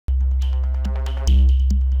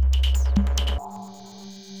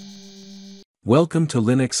Welcome to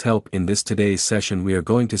Linux Help. In this today's session we are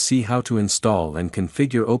going to see how to install and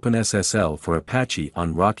configure OpenSSL for Apache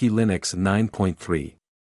on Rocky Linux 9.3.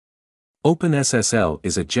 OpenSSL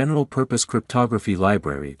is a general-purpose cryptography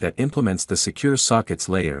library that implements the Secure Sockets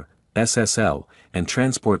Layer (SSL) and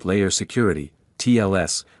Transport Layer Security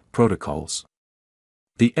 (TLS) protocols.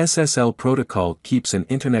 The SSL protocol keeps an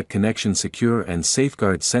internet connection secure and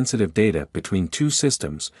safeguards sensitive data between two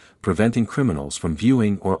systems, preventing criminals from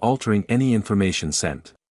viewing or altering any information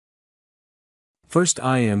sent. First,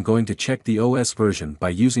 I am going to check the OS version by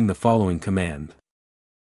using the following command.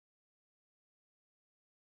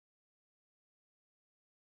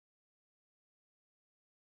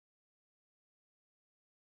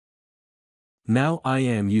 Now I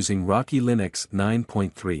am using Rocky Linux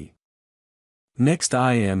 9.3. Next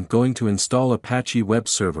I am going to install Apache Web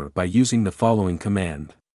Server by using the following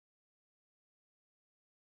command.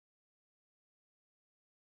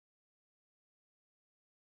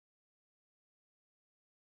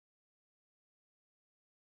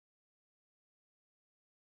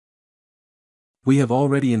 We have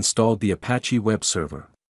already installed the Apache Web Server.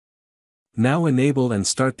 Now enable and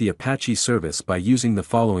start the Apache service by using the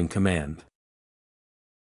following command.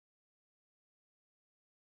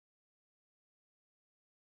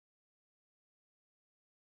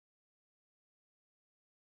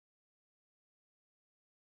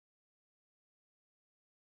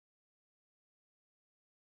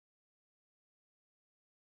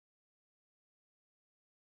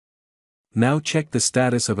 Now check the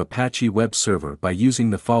status of Apache Web Server by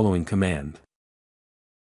using the following command.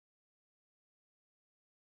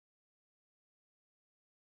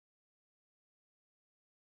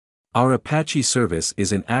 Our Apache service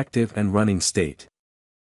is in active and running state.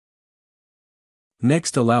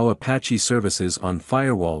 Next, allow Apache services on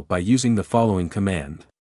firewall by using the following command.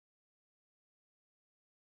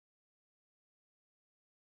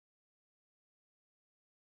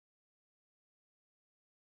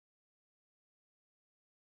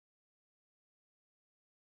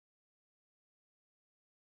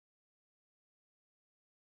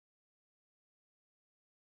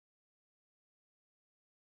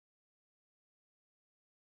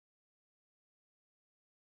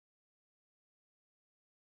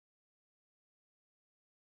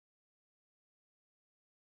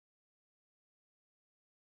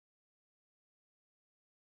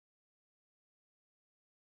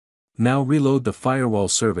 Now reload the firewall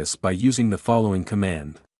service by using the following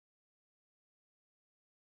command.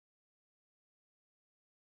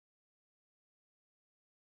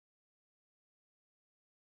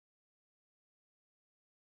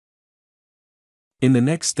 In the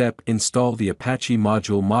next step, install the Apache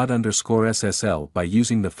module mod_SSL by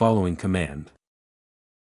using the following command.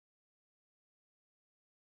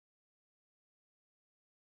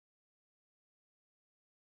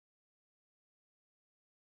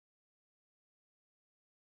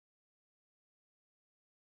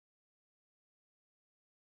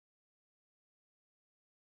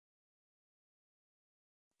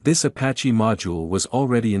 This Apache module was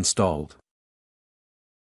already installed.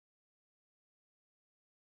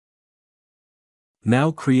 Now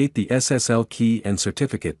create the SSL key and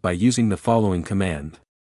certificate by using the following command.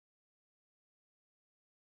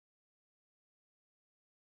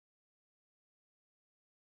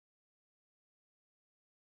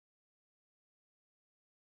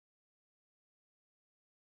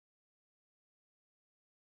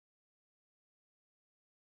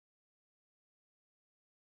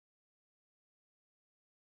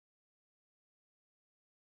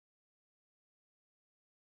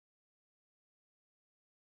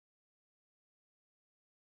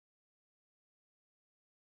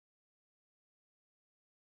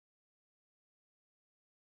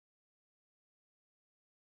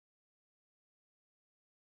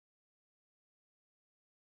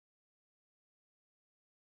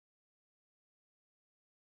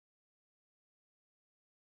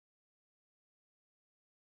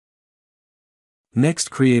 Next,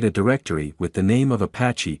 create a directory with the name of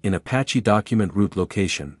Apache in Apache document root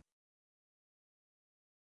location.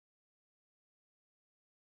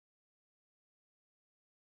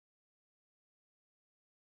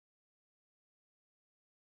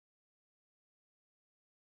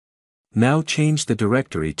 Now change the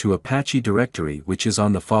directory to Apache directory, which is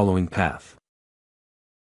on the following path.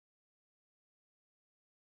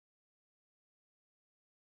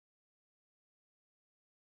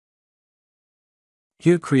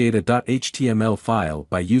 Here create a .html file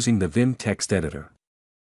by using the Vim text editor.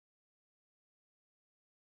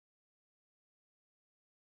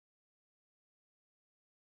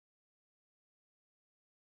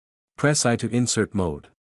 Press I to insert mode.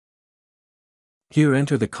 Here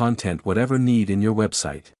enter the content whatever need in your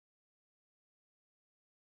website.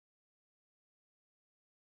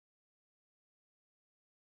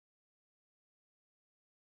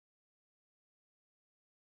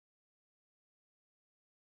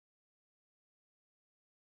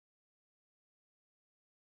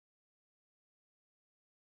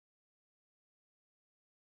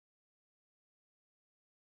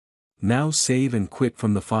 Now save and quit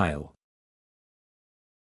from the file.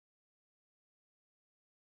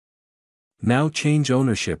 Now change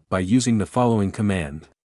ownership by using the following command.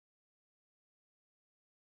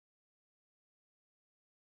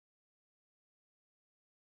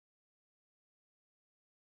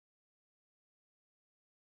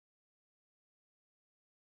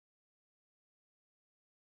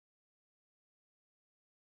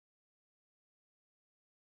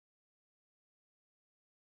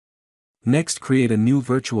 Next, create a new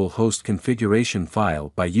virtual host configuration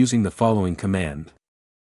file by using the following command.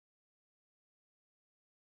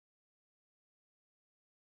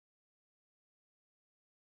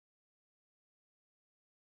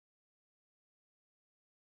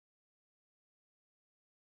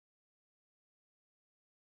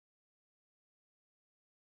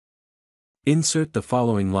 Insert the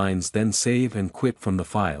following lines, then save and quit from the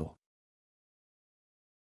file.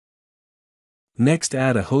 Next,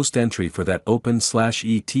 add a host entry for that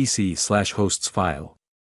open/etc/hosts file.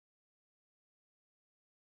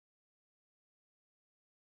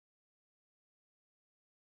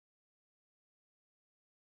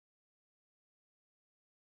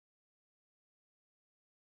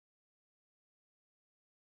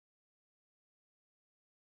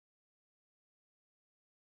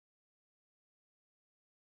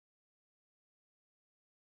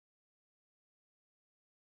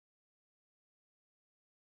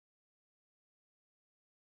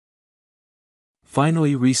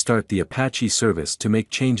 Finally, restart the Apache service to make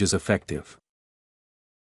changes effective.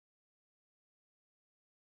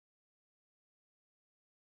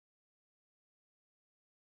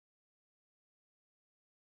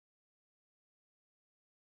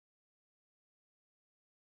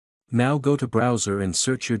 Now go to browser and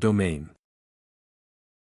search your domain.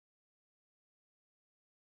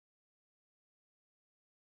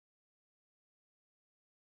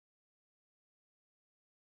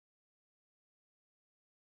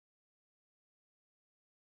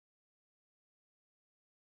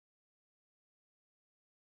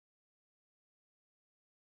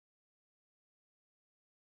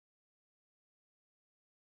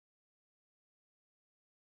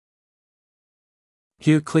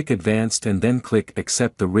 Here click Advanced and then click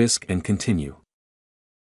Accept the risk and continue.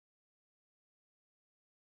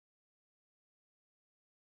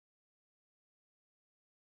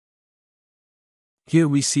 Here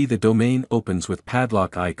we see the domain opens with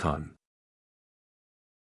padlock icon.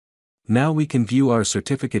 Now we can view our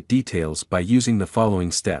certificate details by using the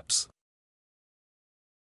following steps.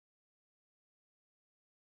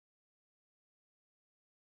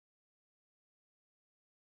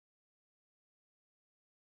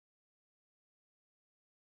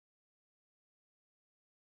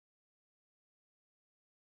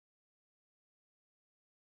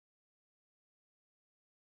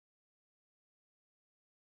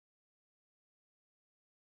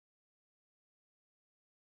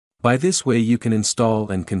 By this way you can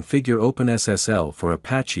install and configure OpenSSL for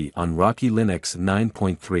Apache on Rocky Linux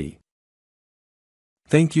 9.3.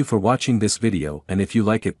 Thank you for watching this video, and if you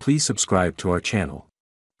like it, please subscribe to our channel.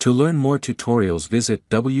 To learn more tutorials, visit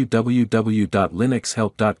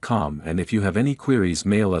www.linuxhelp.com, and if you have any queries,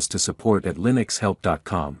 mail us to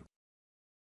support@linuxhelp.com.